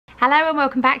Hello and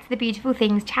welcome back to the Beautiful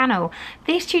Things channel.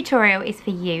 This tutorial is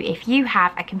for you if you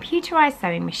have a computerised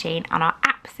sewing machine and are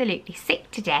absolutely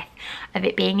sick to death of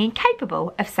it being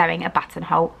incapable of sewing a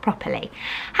buttonhole properly.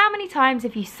 How many times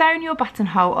have you sewn your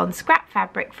buttonhole on scrap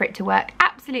fabric for it to work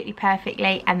absolutely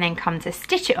perfectly and then come to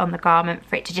stitch it on the garment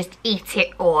for it to just eat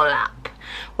it all up?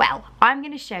 Well, I'm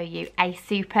going to show you a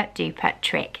super duper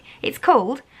trick. It's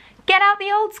called get out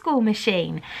the old school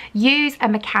machine. Use a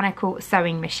mechanical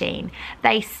sewing machine.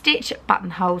 They stitch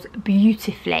buttonholes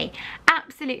beautifully,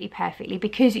 absolutely perfectly,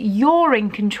 because you're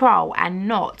in control and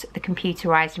not the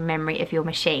computerized memory of your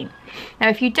machine. Now,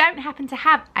 if you don't happen to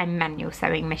have a manual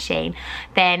sewing machine,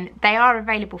 then they are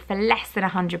available for less than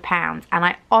 £100, and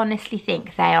I honestly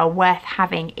think they are worth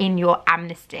having in your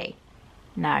amnesty.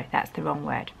 No, that's the wrong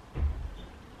word.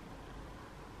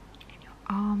 In your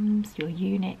arms, your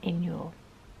unit, in your...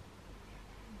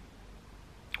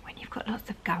 You've got lots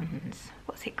of guns.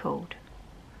 What's it called?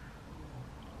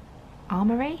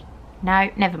 Armory?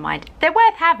 No, never mind. They're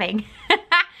worth having.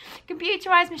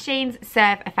 Computerised machines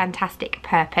serve a fantastic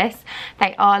purpose.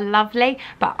 They are lovely,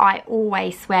 but I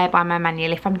always swear by my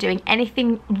manual. If I'm doing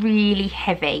anything really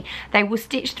heavy, they will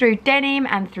stitch through denim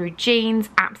and through jeans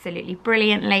absolutely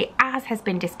brilliantly, as has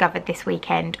been discovered this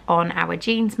weekend on our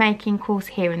jeans making course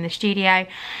here in the studio.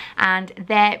 And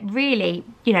they're really,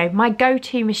 you know, my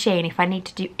go-to machine if I need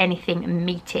to do anything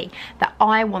meaty that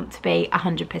I want to be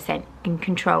 100% in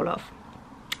control of.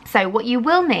 So what you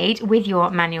will need with your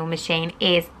manual machine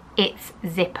is its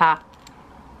zipper.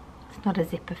 It's not a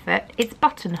zipper foot, it's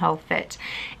buttonhole foot.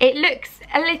 It looks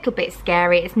a little bit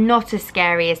scary. It's not as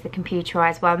scary as the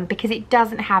computerized one because it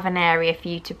doesn't have an area for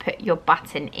you to put your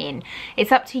button in.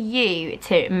 It's up to you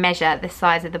to measure the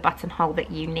size of the buttonhole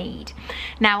that you need.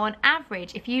 Now, on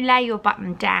average, if you lay your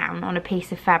button down on a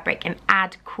piece of fabric and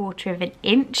add 1/4 of an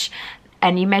inch,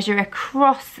 and you measure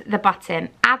across the button,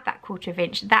 add that 1/4 of an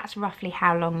inch, that's roughly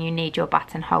how long you need your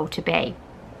buttonhole to be.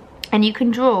 And you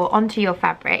can draw onto your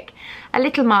fabric a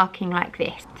little marking like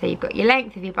this. So you've got your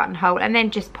length of your buttonhole and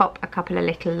then just pop a couple of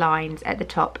little lines at the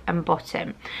top and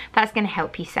bottom. That's going to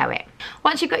help you sew it.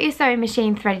 Once you've got your sewing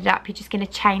machine threaded up, you're just going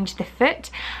to change the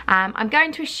foot. I'm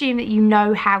going to assume that you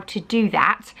know how to do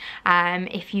that.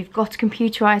 If you've got a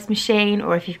computerized machine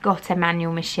or if you've got a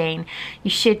manual machine, you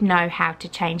should know how to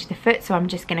change the foot. So I'm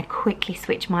just going to quickly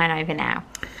switch mine over now.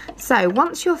 So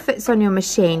once your foot's on your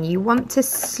machine, you want to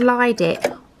slide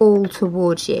it all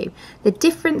towards you. The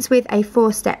difference with a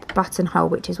 4-step buttonhole,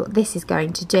 which is what this is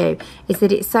going to do, is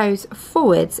that it sews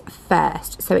forwards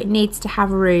first, so it needs to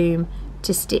have room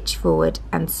to stitch forward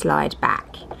and slide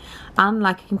back,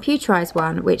 unlike a computerized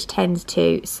one which tends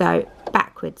to sew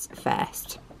backwards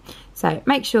first. So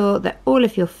make sure that all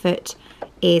of your foot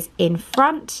is in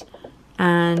front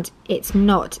and it's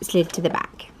not slid to the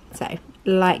back, so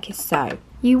like so.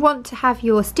 You want to have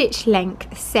your stitch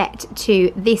length set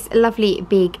to this lovely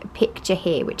big picture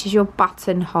here, which is your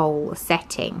buttonhole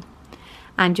setting.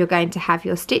 And you're going to have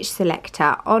your stitch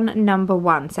selector on number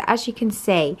 1. So as you can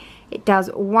see, it does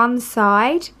one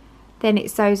side, then it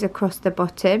sews across the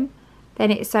bottom, then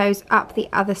it sews up the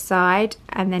other side,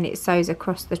 and then it sews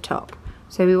across the top.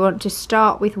 So we want to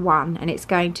start with 1, and it's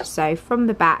going to sew from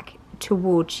the back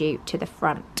towards you to the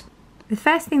front. The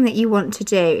first thing that you want to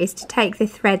do is to take the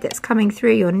thread that's coming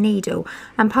through your needle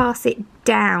and pass it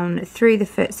down through the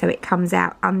foot so it comes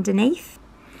out underneath.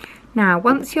 Now,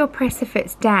 once your presser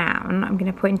foot's down, I'm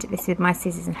going to point at this with my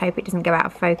scissors and hope it doesn't go out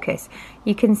of focus.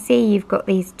 You can see you've got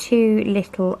these 2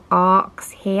 little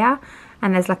arcs here,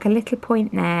 and there's like a little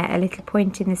point there, a little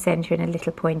point in the centre and a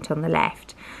little point on the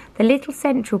left. The little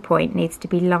central point needs to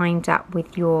be lined up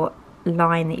with your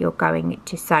line that you're going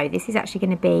to sew. This is actually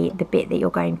going to be the bit that you're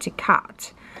going to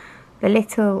cut. The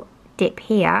little dip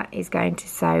here is going to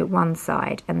sew one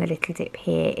side and the little dip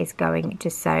here is going to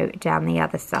sew down the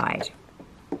other side.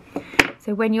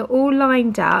 So when you're all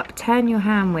lined up, turn your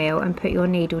hand wheel and put your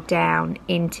needle down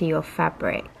into your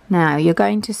fabric. Now you're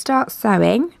going to start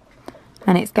sewing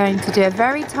and it's going to do a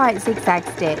very tight zigzag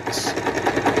stitch.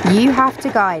 You have to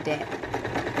guide it.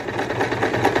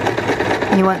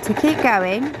 You want to keep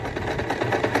going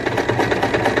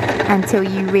until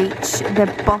you reach the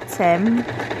bottom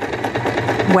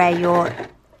where your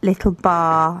little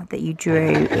bar that you drew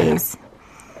is.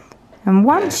 And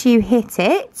once you hit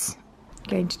it,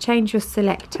 you're going to change your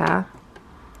selector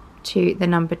to the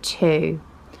number 2.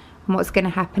 And what's going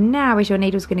to happen now is your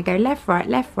needle's going to go left, right,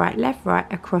 left, right, left,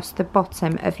 right across the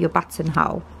bottom of your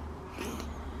buttonhole.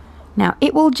 Now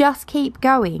it will just keep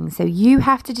going, so you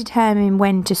have to determine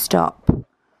when to stop.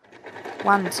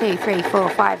 1, 2, 3, 4,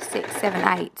 5, 6,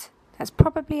 7, 8. That's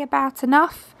probably about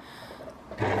enough.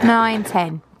 9,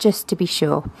 10, just to be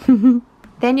sure.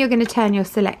 Then you're going to turn your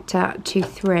selector to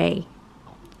 3.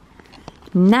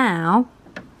 Now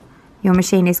your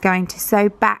machine is going to sew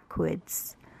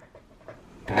backwards,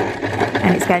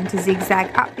 and it's going to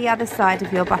zigzag up the other side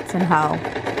of your buttonhole.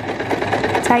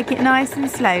 Take it nice and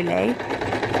slowly,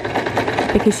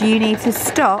 because you need to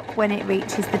stop when it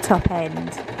reaches the top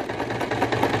end.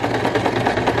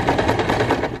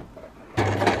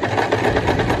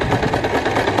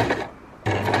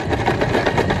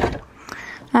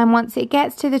 And once it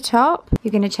gets to the top,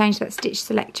 you're going to change that stitch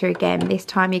selector again. This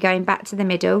time you're going back to the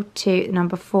middle to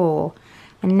number 4.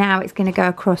 And now it's going to go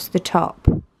across the top.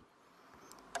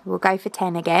 We'll go for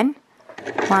 10 again.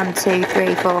 1, 2,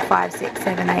 3, 4, 5, 6,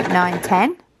 7, 8, 9,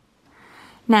 10.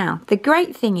 Now, the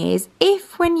great thing is,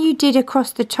 if when you did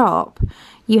across the top,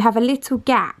 you have a little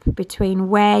gap between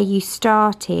where you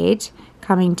started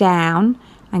coming down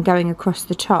and going across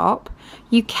the top,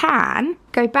 you can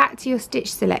go back to your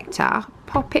stitch selector,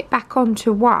 pop it back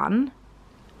onto 1,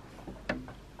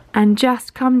 and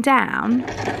just come down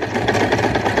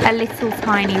a little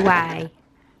tiny way,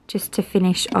 just to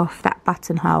finish off that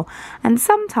buttonhole. And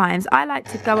sometimes I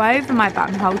like to go over my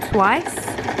buttonhole twice,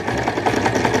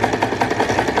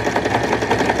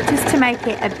 just to make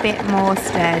it a bit more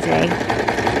sturdy.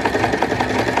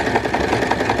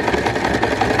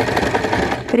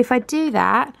 But if I do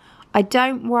that, I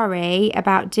don't worry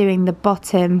about doing the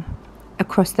bottom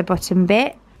across the bottom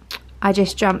bit. I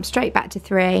just jump straight back to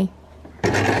 3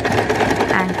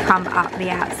 and come up the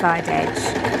outside edge.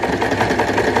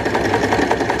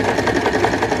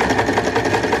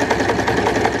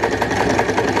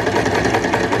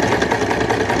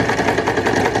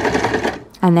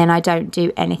 And then I don't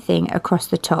do anything across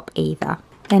the top either.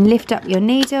 Then lift up your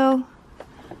needle,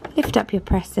 lift up your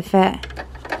presser foot,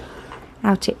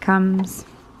 out it comes,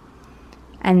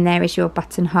 and there is your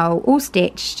buttonhole all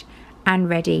stitched and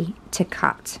ready to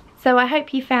cut. So I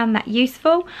hope you found that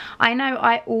useful. I know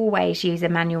I always use a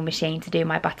manual machine to do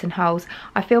my buttonholes.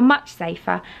 I feel much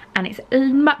safer and it's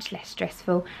much less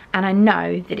stressful, and I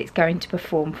know that it's going to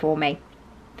perform for me.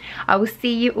 I will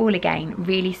see you all again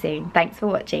really soon. Thanks for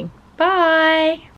watching. Bye!